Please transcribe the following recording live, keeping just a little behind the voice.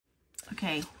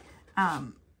Okay,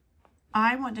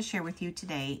 I want to share with you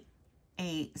today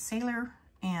a Sailor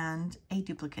and a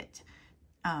duplicate.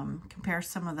 Compare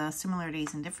some of the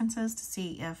similarities and differences to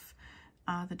see if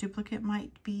the duplicate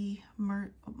might be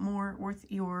more worth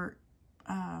your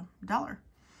dollar.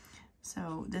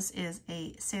 So this is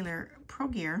a Sailor Peo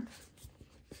Gear,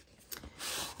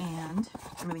 and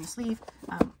I'm moving the sleeve.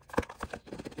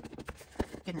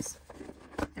 Goodness,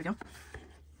 there we go.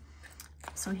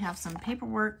 So we have some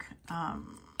paperwork.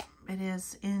 It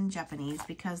is in Japanese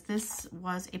because this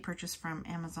was a purchase from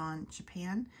Amazon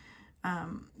Japan.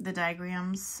 The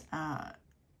diagrams, the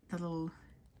little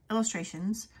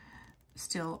illustrations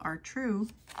still are true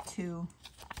to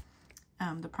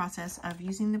the process of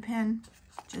using the pen,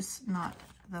 just not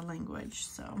the language.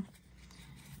 So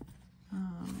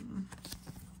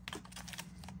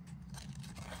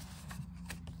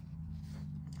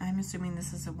I'm assuming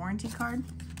this is a warranty card.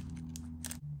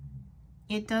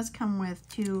 It does come with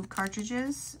 2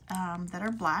 cartridges that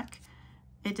are black.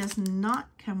 It does not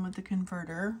come with the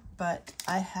converter, but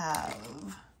I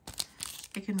have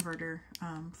a converter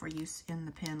for use in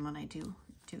the pen when I do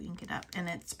ink it up, and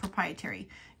it's proprietary.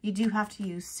 You do have to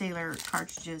use Sailor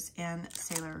cartridges and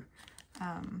Sailor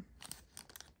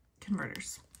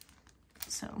converters.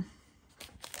 So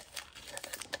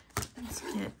let's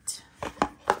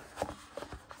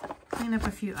clean up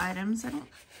a few items.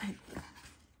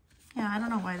 I don't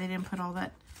know why they didn't put all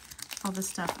this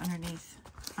stuff underneath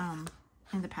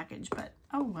in the package, but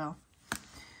oh well.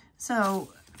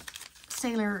 So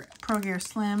Sailor Peo Gear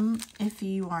Slim, if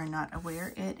you are not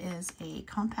aware, it is a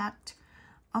compact,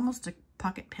 almost a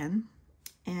pocket pen.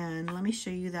 And let me show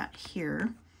you that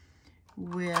here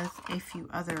with a few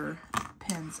other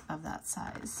pens of that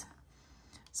size.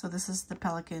 So this is the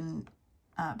Pelikan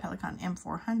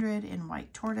M400 in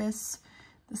white tortoise.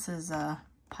 This is a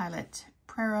Pilot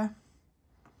Prera.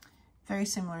 Very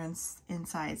similar in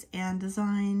size and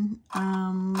design.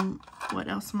 What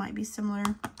else might be similar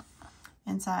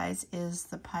in size is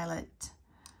the Pilot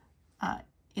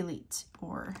Elite,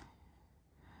 or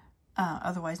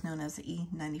otherwise known as the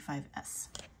E95S.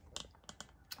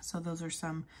 So those are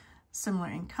some similar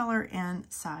in color and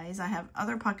size. I have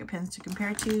other pocket pens to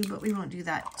compare to, but we won't do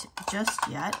that just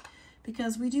yet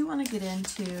because we do want to get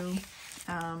into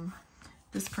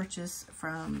this purchase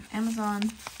from Amazon.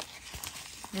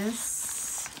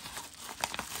 This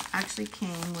actually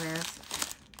came with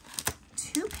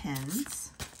 2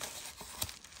 pens,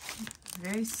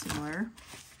 very similar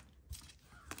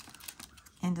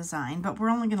in design, but we're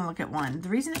only going to look at one. The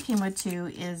reason it came with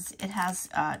 2 is it has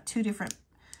 2 different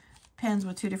pens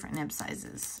with 2 different nib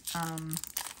sizes.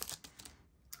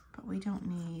 But we don't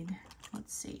need,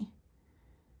 let's see.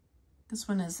 This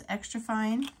one is extra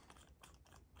fine,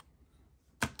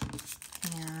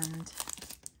 and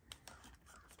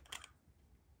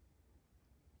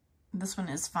this one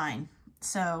is fine.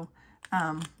 So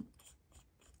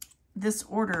this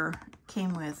order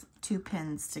came with 2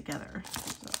 pens together.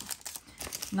 So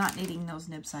not needing those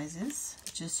nib sizes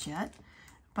just yet.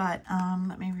 But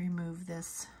let me remove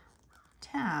this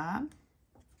tab.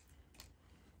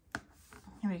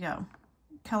 Here we go.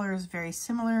 Color is very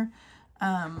similar.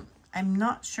 I'm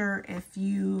not sure if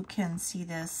you can see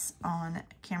this on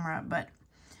camera, but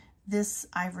this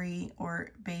ivory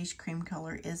or beige cream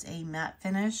color is a matte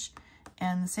finish,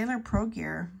 and the Sailor Peo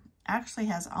Gear actually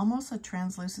has almost a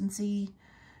translucency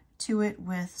to it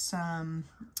with some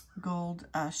gold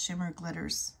shimmer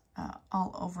glitters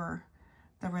all over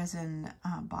the resin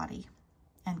body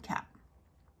and cap.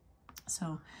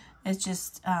 So it's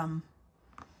just, the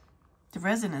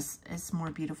resin is more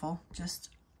beautiful, just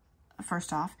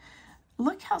first off.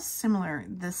 Look how similar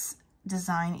this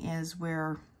design is,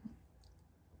 where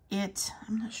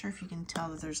I'm not sure if you can tell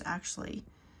that there's actually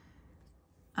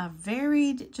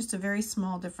just a very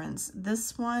small difference.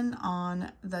 This one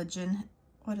on the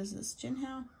what is this,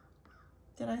 Jinhao?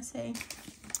 Did I say?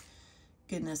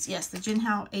 Goodness, yes, the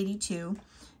Jinhao 82.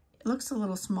 It looks a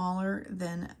little smaller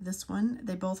than this one.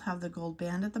 They both have the gold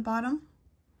band at the bottom,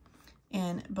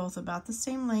 and both about the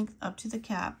same length up to the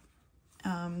cap.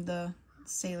 The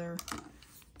Sailor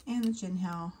and the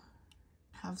Jinhao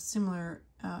have similar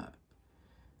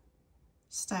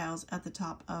styles at the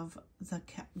top of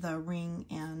the ring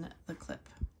and the clip.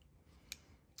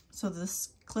 So this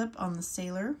clip on the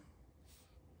Sailor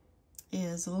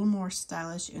is a little more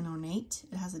stylish and ornate.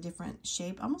 It has a different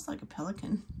shape, almost like a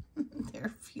pelican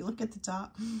there if you look at the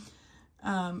top.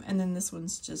 And then this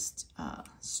one's just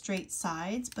straight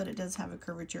sides, but it does have a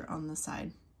curvature on the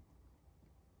side.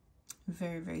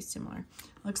 Very, very similar.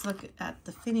 Let's look at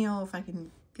the finial, if I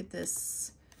can get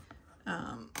this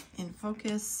in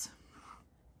focus.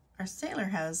 our Sailor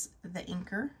has the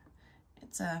anchor.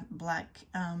 It's a black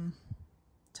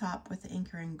top with the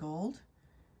anchor in gold,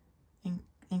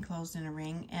 enclosed in a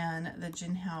ring, and the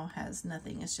Jinhao has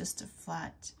nothing. It's just a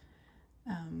flat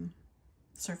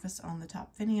surface on the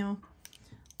top finial.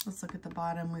 Let's look at the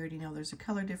bottom. We already know there's a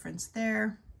color difference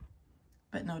there,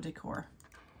 but no decor.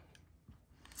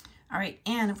 All right,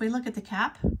 and if we look at the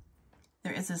cap,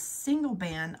 there is a single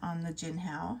band on the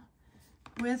Jinhao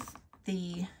with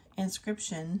the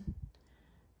inscription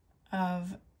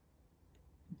of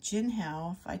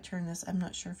Jinhao. If I turn this, I'm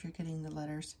not sure if you're getting the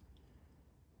letters.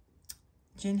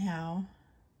 Jinhao,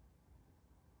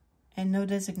 and no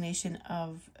designation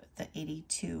of the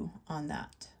 82 on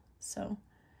that. So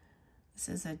this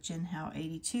is a Jinhao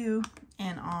 82,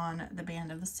 and on the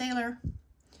band of the Sailor,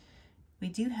 we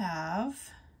do have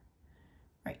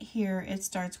right here, it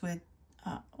starts with,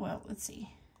 well, let's see.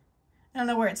 I don't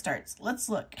know where it starts. Let's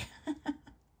look.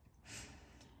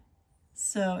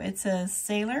 So it says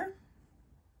Sailor,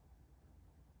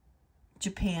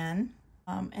 Japan,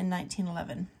 in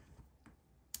 1911.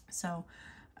 So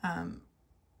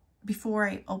before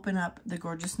I open up the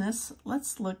gorgeousness,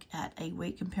 let's look at a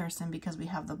weight comparison because we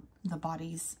have the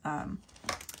body's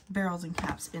barrels and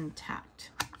caps intact.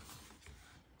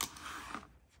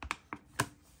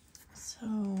 So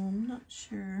I'm not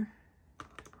sure.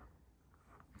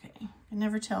 Okay, I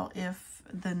never tell if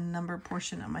the number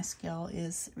portion of my scale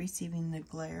is receiving the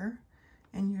glare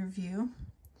in your view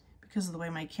because of the way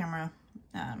my camera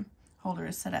holder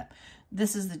is set up.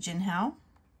 This is the Jinhao,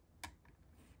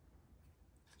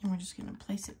 and we're just going to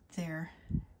place it there.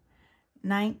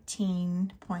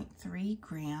 19.3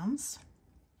 grams,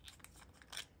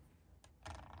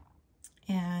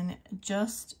 and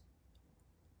just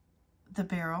the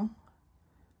barrel.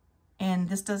 And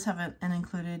this does have an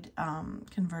included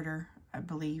converter, I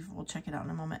believe. We'll check it out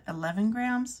in a moment. 11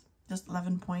 grams, just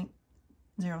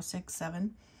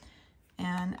 11.067.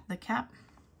 And the cap,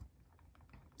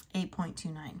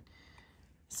 8.29.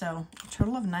 So a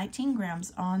total of 19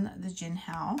 grams on the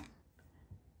Jinhao.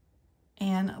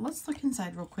 And let's look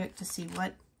inside real quick to see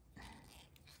what...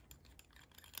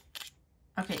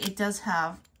 Okay, it does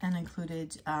have an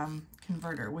included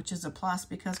converter, which is a plus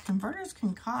because converters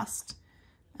can cost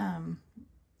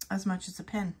as much as a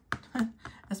pen,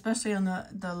 especially on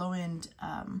the low-end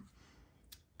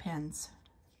pens.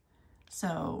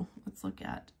 So let's look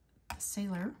at the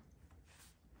Sailor.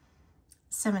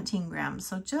 17 grams,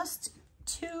 so just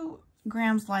 2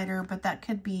 grams lighter, but that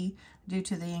could be due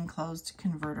to the enclosed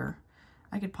converter.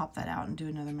 I could pop that out and do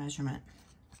another measurement.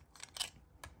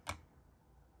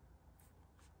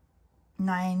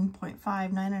 9.5,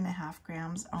 9.5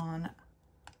 grams on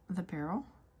the barrel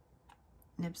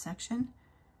nib section,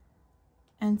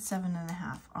 and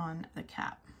 7.5 on the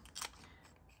cap.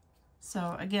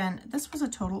 So again, this was a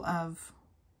total of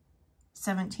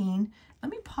 17.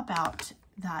 Let me pop out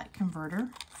that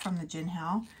converter from the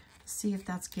Jinhao, see if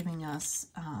that's giving us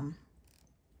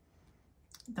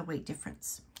the weight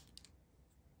difference.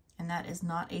 And that is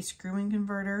not a screw-in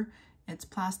converter. It's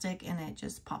plastic and it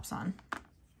just pops on.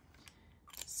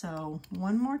 So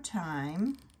one more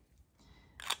time,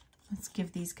 let's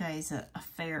give these guys a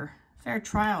fair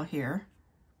trial here.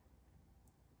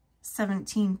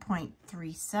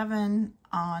 17.37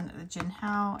 on the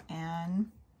Jinhao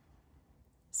and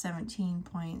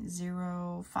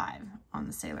 17.05 on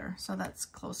the Sailor. So that's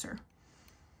closer.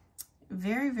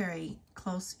 Very, very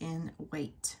close in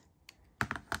weight.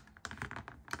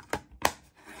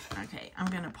 Okay, I'm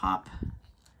gonna pop.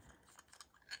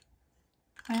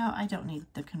 Well, I don't need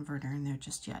the converter in there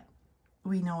just yet.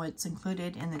 We know it's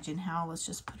included in the Jinhao. Let's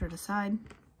just put it aside.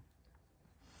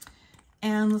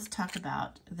 And let's talk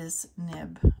about this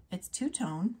nib. It's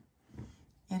two-tone.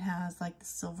 It has like the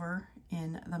silver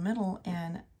in the middle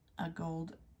and a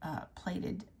gold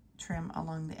plated trim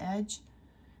along the edge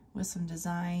with some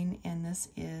design. And this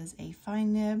is a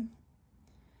fine nib.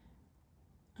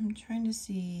 I'm trying to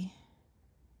see.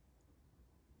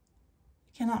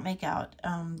 I cannot make out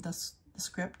the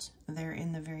script there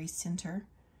in the very center.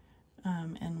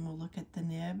 And we'll look at the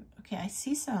nib. Okay, I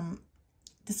see some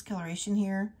discoloration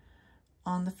here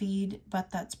on the feed,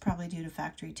 but that's probably due to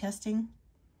factory testing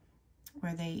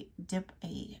where they dip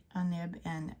a nib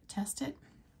and test it.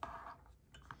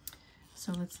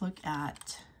 So let's look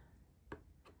at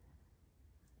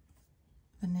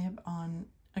the nib on,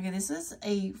 okay, this is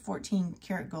a 14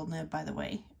 karat gold nib, by the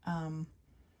way.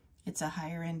 It's a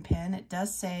higher end pen. It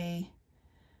does say,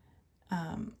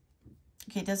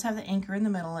 okay, it does have the anchor in the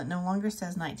middle. It no longer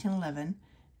says 1911.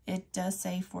 It does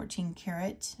say 14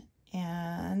 karat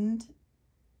and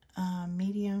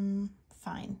medium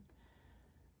fine.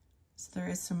 So there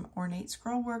is some ornate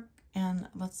scroll work, and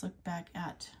let's look back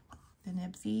at the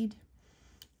nib feed.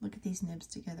 Look at these nibs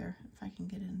together, if I can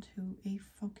get into a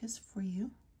focus for you.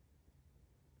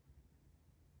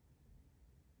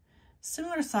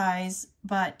 Similar size,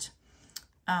 but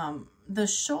the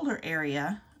shoulder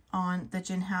area on the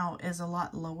Jinhao is a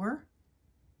lot lower,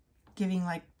 giving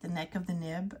like the neck of the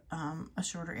nib a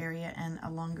shorter area and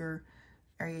a longer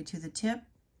area to the tip.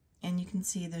 And you can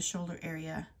see the shoulder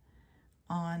area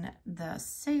on the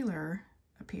Sailor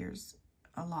appears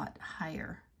a lot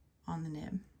higher on the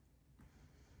nib.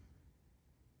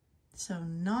 So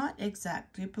not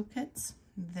exact duplicates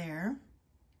there.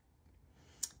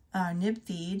 Nib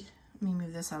feed, let me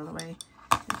move this out of the way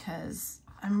because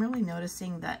I'm really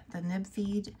noticing that the nib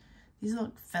feed, these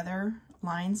little feather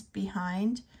lines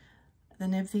behind the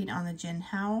nib feed on the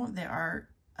Jinhao, there are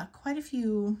quite a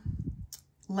few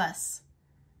less,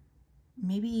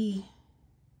 maybe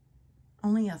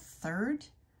only a third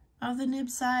of the nib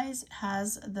size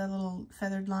has the little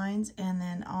feathered lines, and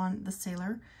then on the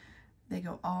Sailor, they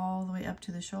go all the way up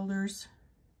to the shoulders.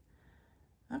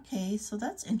 Okay, so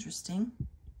that's interesting.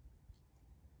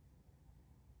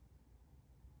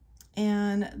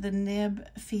 And the nib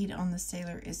feed on the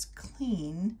Sailor is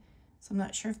clean, so I'm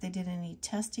not sure if they did any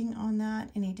testing on that,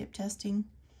 any dip testing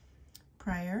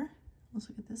prior. Let's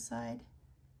look at this side.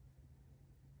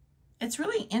 It's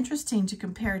really interesting to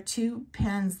compare two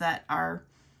pens that are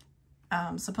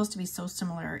supposed to be so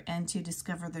similar and to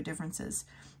discover their differences.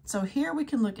 So here we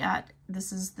can look at,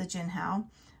 this is the Jinhao.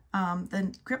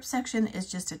 The grip section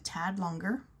is just a tad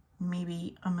longer,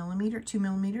 maybe 1 millimeter, 2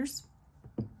 millimeters,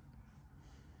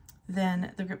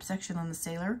 than the grip section on the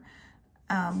Sailor.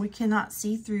 We cannot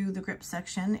see through the grip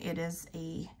section. It is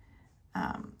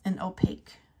an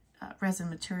opaque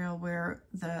resin material, where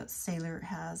the Sailor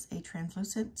has a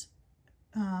translucent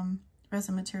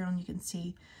resin material, and you can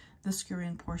see the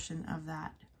screw-in portion of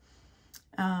that.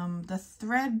 The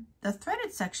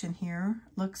threaded section here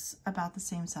looks about the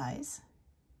same size,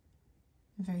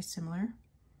 very similar.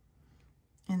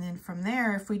 And then from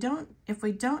there, if we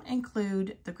don't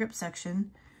include the grip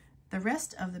section, the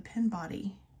rest of the pen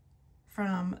body,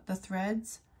 from the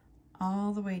threads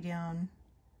all the way down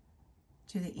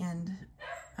to the end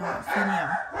finial.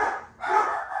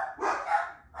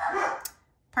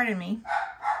 Pardon me.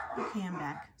 Okay, I'm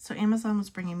back. So Amazon was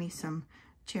bringing me some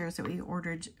chairs that we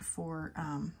ordered for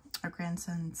our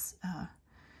grandson's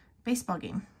baseball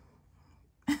game.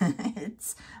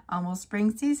 It's almost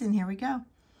spring season. Here we go.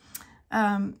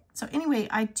 So anyway,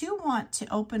 I do want to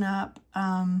open up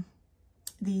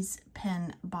these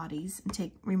pen bodies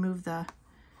and remove the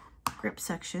grip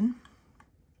section.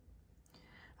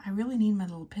 I really need my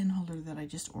little pen holder that I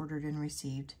just ordered and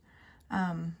received.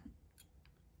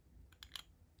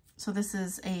 So this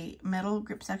is a metal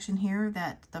grip section here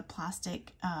that the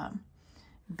plastic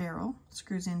barrel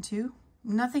screws into.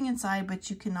 Nothing inside,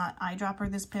 but you cannot eyedropper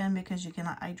this pen because you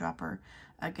cannot eyedropper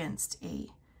against a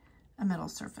metal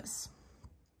surface.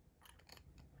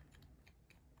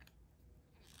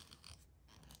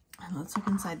 And let's look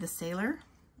inside the Sailor.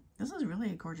 This is really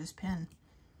a gorgeous pen.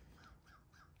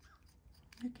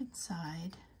 Look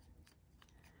inside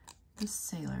the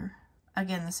Sailor.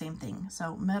 Again, the same thing.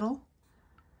 So metal.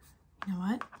 You know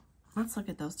what? Let's look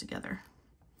at those together.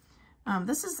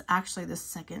 This is actually the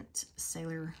second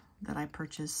Sailor that I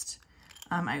purchased.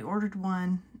 I ordered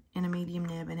one in a medium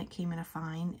nib and it came in a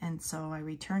fine, and so I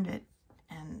returned it,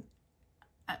 and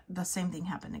the same thing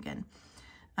happened again.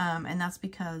 And that's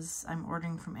because I'm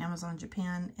ordering from Amazon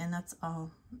Japan, and that's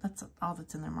all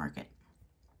that's in their market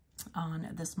on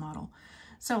this model.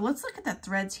 So let's look at the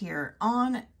threads here.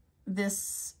 On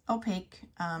this opaque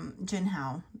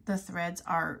Jinhao, the threads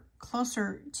are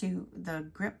closer to the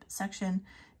grip section,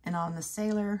 and on the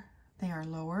Sailor, they are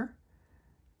lower.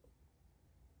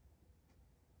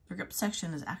 The grip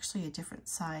section is actually a different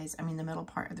size. I mean, the middle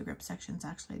part of the grip section is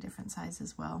actually a different size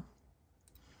as well.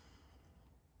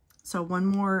 So one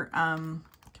more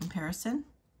comparison.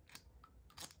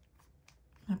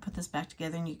 I'm going to put this back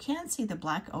together, and you can see the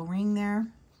black O-ring there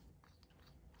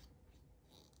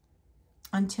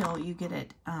until you get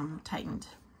it tightened.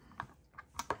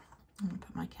 I'm going to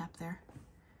put my cap there.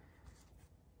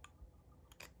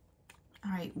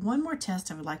 All right, one more test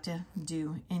I would like to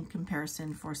do in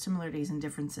comparison for similarities and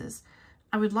differences.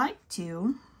 I would like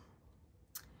to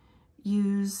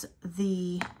use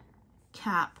the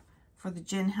cap for the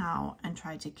Jinhao and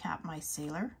try to cap my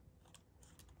Sailor.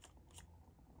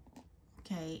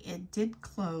 Okay, it did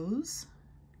close,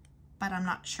 but I'm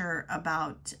not sure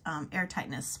about air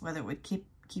tightness, whether it would keep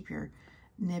your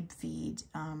nib feed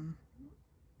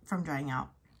from drying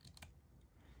out.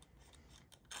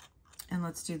 And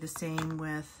let's do the same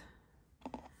with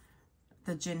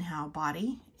the Jinhao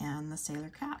body and the Sailor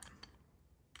cap.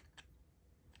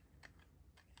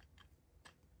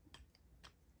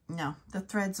 No, the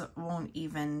threads won't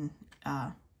even,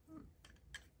 they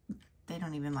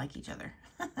don't even like each other.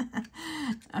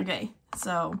 Okay,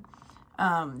 so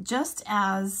just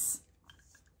as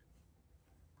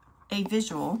a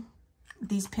visual,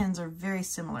 these pins are very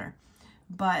similar,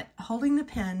 but holding the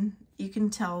pen, you can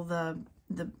tell the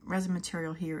resin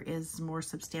material here is more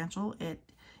substantial. It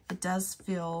does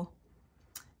feel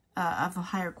of a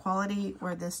higher quality,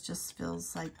 where this just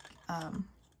feels like a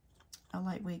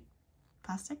lightweight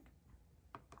plastic.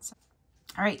 So,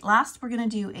 all right, last we're gonna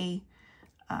do a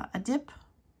dip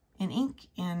in ink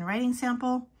and writing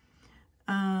sample.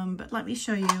 But let me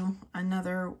show you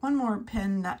one more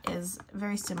pen that is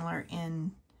very similar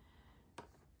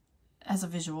as a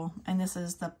visual, and this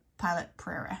is the Pilot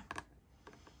Prairie.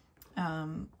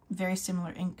 Very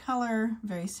similar in color,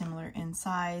 very similar in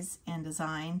size and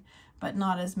design, but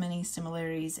not as many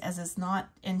similarities, as it's not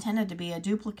intended to be a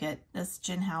duplicate. This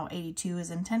Jinhao 82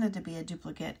 is intended to be a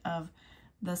duplicate of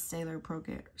the Sailor Peo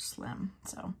Gear Slim.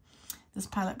 So this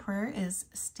Pilot Prairie is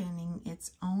standing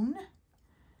its own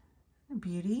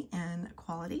beauty and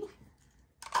quality.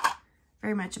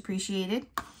 Very much appreciated.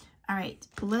 All right,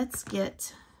 let's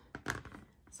get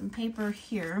some paper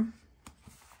here.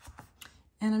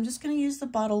 And I'm just going to use the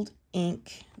bottled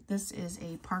ink. This is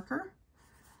a Parker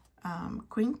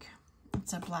Quink.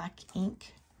 It's a black ink.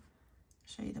 I'll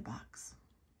show you the box.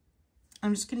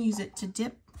 I'm just going to use it to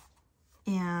dip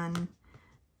and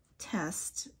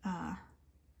test.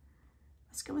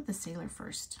 Let's go with the Sailor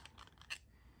first.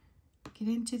 Get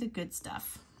into the good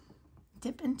stuff.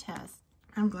 Dip and test.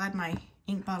 I'm glad my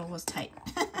ink bottle was tight.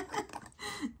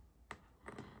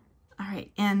 All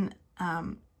right, and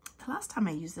the last time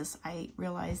I used this, I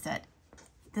realized that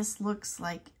this looks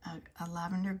like a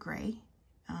lavender gray,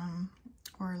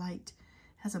 or light,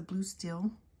 has a blue steel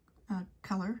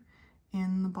color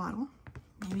in the bottle.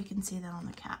 Maybe you can see that on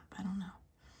the cap. I don't know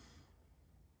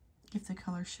if the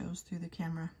color shows through the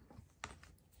camera.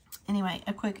 Anyway,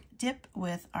 a quick dip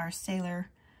with our Sailor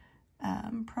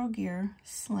Peo Gear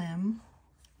Slim,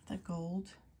 the gold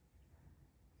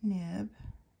nib.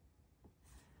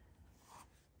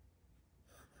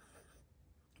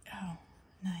 Oh,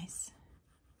 nice.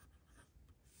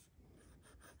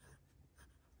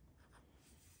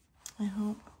 I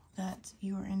hope that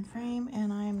you are in frame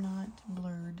and I am not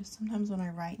blurred. Sometimes when I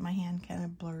write, my hand kind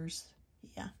of blurs.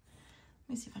 Yeah. Let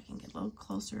me see if I can get a little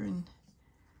closer and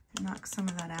knock some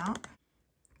of that out.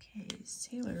 Okay,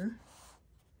 Sailor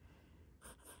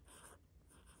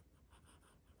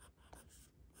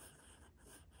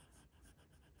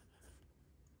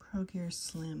Peo Gear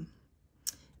Slim.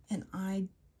 And I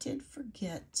did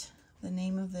forget the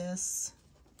name of this,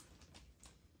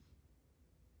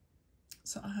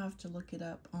 so I'll have to look it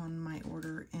up on my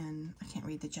order, and I can't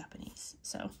read the Japanese.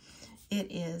 So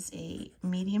it is a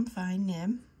medium fine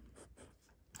nib.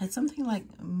 It's something like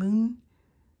moon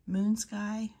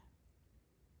sky.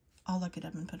 I'll look it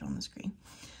up and put it on the screen.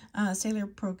 Sailor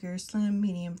Peo Gear Slim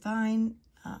medium fine,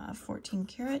 14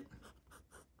 karat.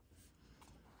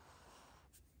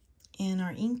 And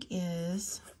our ink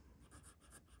is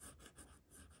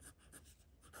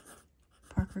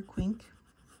Parker Quink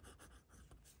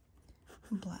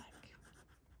black.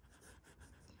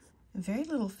 Very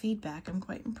little feedback. I'm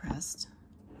quite impressed,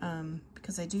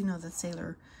 because I do know that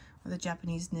Sailor, or the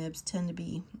Japanese nibs, tend to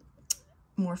be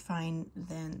more fine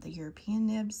than the European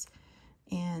nibs,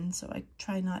 and so I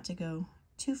try not to go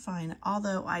too fine,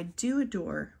 although I do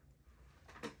adore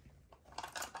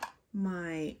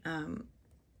my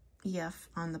EF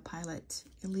on the Pilot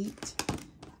Elite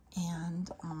and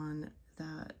on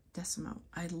the Decimo.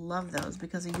 I love those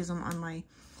because I use them on my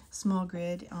small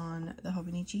grid on the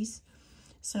Hobonichis.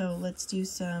 So let's do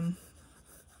some,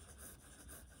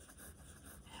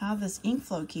 how this ink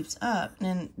flow keeps up.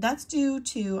 And that's due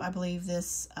to, I believe,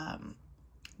 this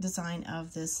design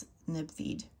of this nib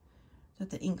feed, that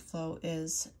the ink flow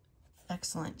is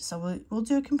excellent. So we'll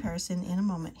do a comparison in a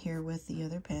moment here with the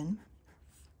other pen.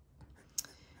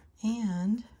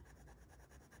 And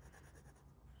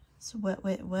so wet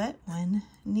when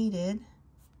needed.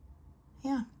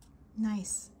 Yeah,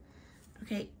 nice.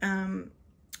 Okay,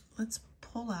 let's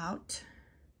pull out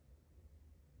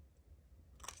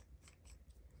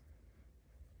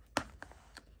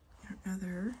our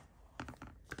other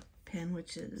pen,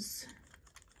 which is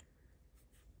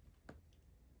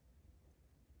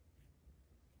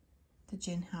the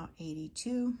Jinhao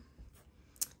 82.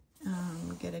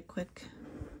 Get a quick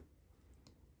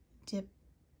dip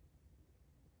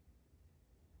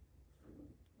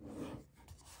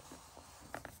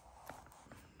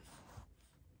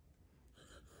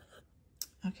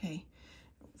Okay,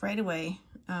 right away,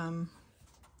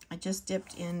 I just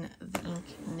dipped in the ink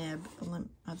nib,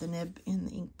 the nib in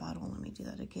the ink bottle. Let me do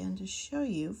that again to show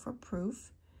you for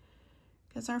proof,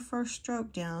 because our first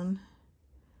stroke down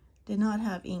did not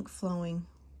have ink flowing.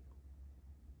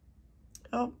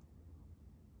 Oh,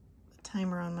 the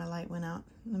timer on my light went out.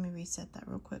 Let me reset that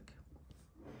real quick.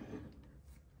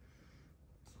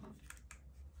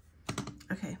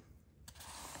 Okay.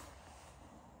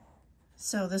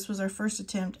 So this was our first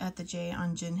attempt at the J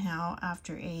on Jinhao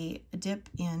after a dip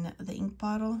in the ink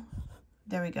bottle.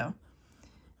 There we go.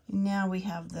 Now we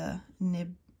have the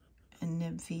nib and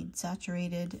nib feed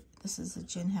saturated. This is the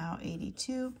Jinhao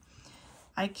 82.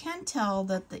 I can tell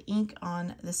that the ink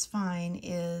on this fine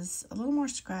is a little more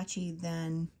scratchy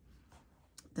than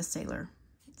the Sailor.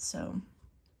 So,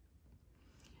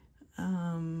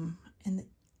 and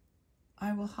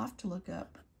I will have to look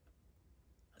up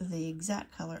the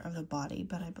exact color of the body,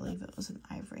 but I believe it was an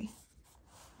ivory.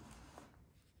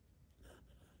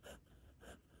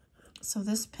 So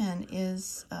this pen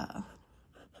is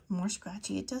more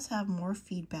scratchy. It does have more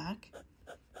feedback.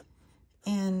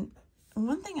 And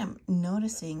one thing I'm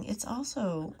noticing, it's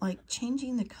also like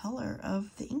changing the color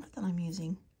of the ink that I'm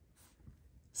using.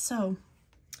 So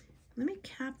let me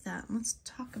cap that. Let's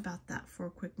talk about that for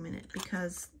a quick minute,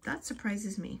 because that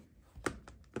surprises me.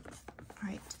 All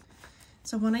right.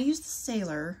 So when I used the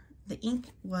Sailor, the ink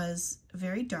was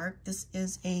very dark. This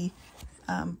is a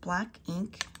black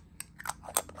ink,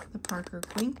 the Parker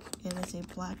Quink. It is a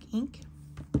black ink.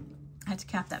 I had to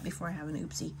cap that before I have an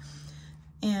oopsie.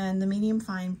 And the medium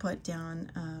fine put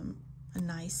down a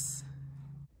nice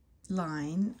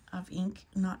line of ink,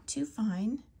 not too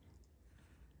fine.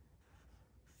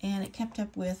 And it kept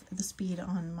up with the speed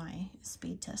on my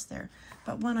speed test there.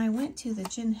 But when I went to the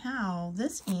Jinhao,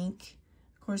 this ink,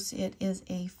 of course, it is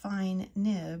a fine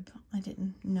nib. I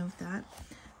didn't note that.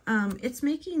 It's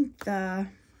making the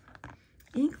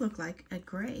ink look like a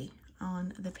gray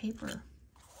on the paper.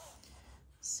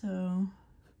 So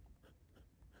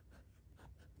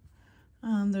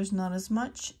there's not as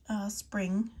much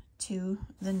spring to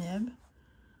the nib.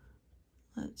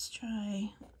 Let's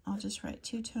try, I'll just write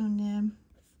two-tone nib.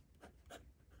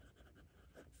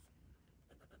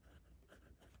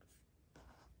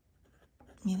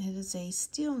 And it is a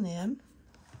steel nib,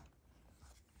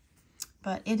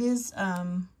 but it is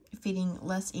feeding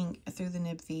less ink through the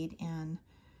nib feed and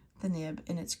the nib,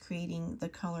 and it's creating the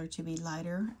color to be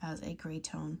lighter as a gray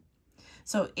tone.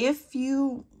 So if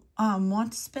you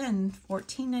want to spend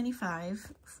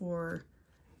 $14.95 for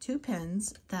two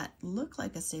pens that look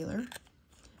like a Sailor,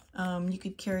 you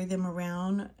could carry them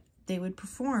around. They would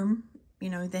perform, you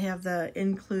know, they have the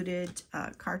included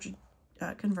cartridge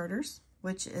converters,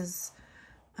 which is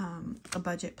a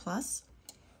budget plus.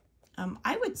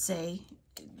 I would say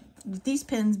these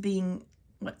pens being,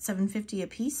 what, $7.50 a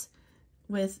piece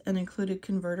with an included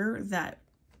converter that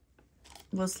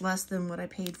was less than what I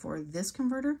paid for this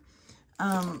converter.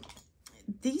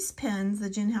 These pens, the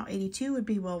Jinhao 82, would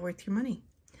be well worth your money.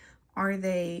 Are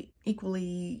they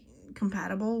equally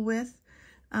compatible with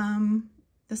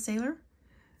the Sailor?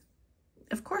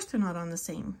 Of course they're not on the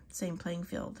same playing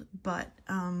field, but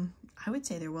I would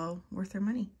say they're well worth their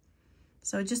money.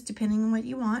 So just depending on what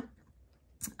you want,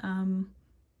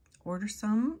 order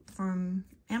some from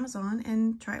Amazon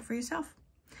and try it for yourself.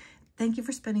 Thank you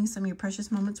for spending some of your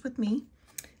precious moments with me.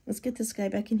 Let's get this guy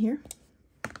back in here.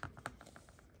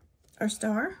 Our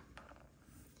star.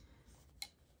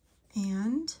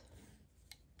 And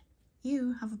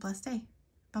you have a blessed day.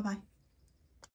 Bye-bye.